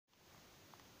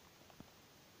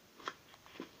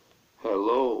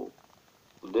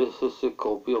This is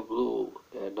Copia Blue,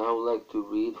 and I would like to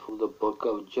read from the book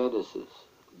of Genesis,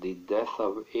 the death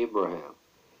of Abraham.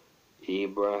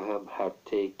 Abraham had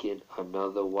taken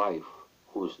another wife,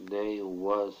 whose name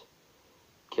was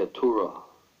Keturah.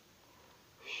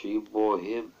 She bore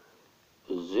him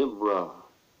Zimrah,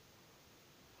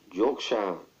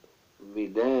 Jokshan,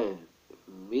 Medan,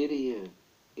 Midian,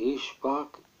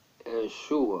 Ishbak, and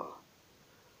Shua.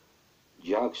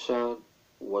 Jokshan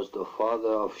was the father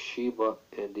of Sheba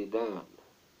and Dedan.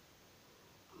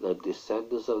 The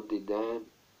descendants of Dedan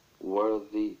were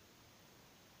the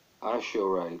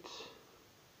Asherites,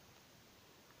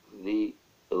 the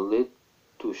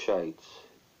Elitushites,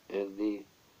 and the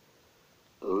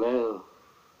Lamanites.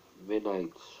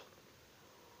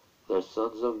 The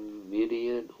sons of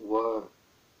Midian were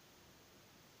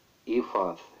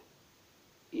Ephath,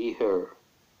 Eher,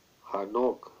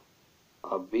 Hanok,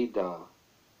 Abidah,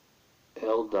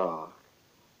 Eldar.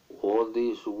 All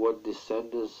these were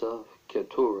descendants of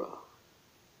Keturah.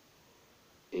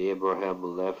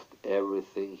 Abraham left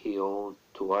everything he owned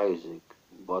to Isaac,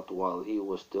 but while he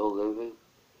was still living,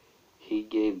 he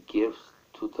gave gifts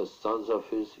to the sons of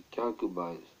his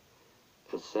concubines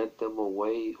and sent them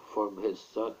away from his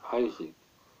son Isaac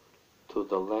to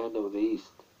the land of the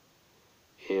east.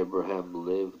 Abraham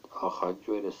lived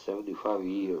 175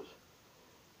 years.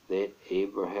 Then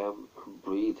Abraham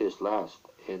breathed his last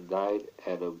and died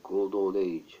at a good old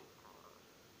age,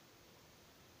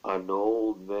 an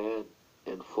old man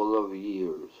and full of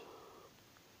years.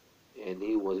 And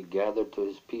he was gathered to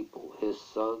his people. His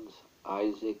sons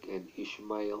Isaac and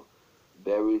Ishmael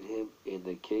buried him in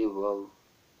the cave of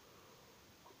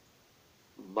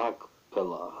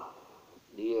Machpelah,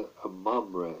 near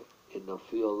Mamre, in the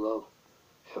field of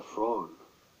Ephron,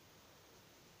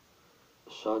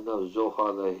 son of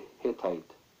Zohar the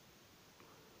Hittite,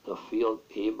 the field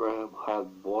Abraham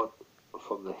had bought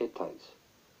from the Hittites.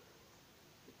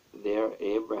 There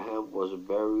Abraham was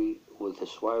buried with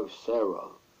his wife Sarah.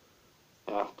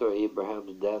 After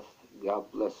Abraham's death,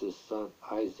 God blessed his son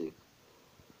Isaac,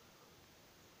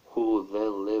 who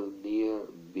then lived near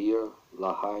Beer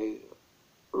Lahai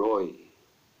Roi.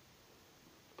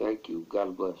 Thank you.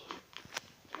 God bless.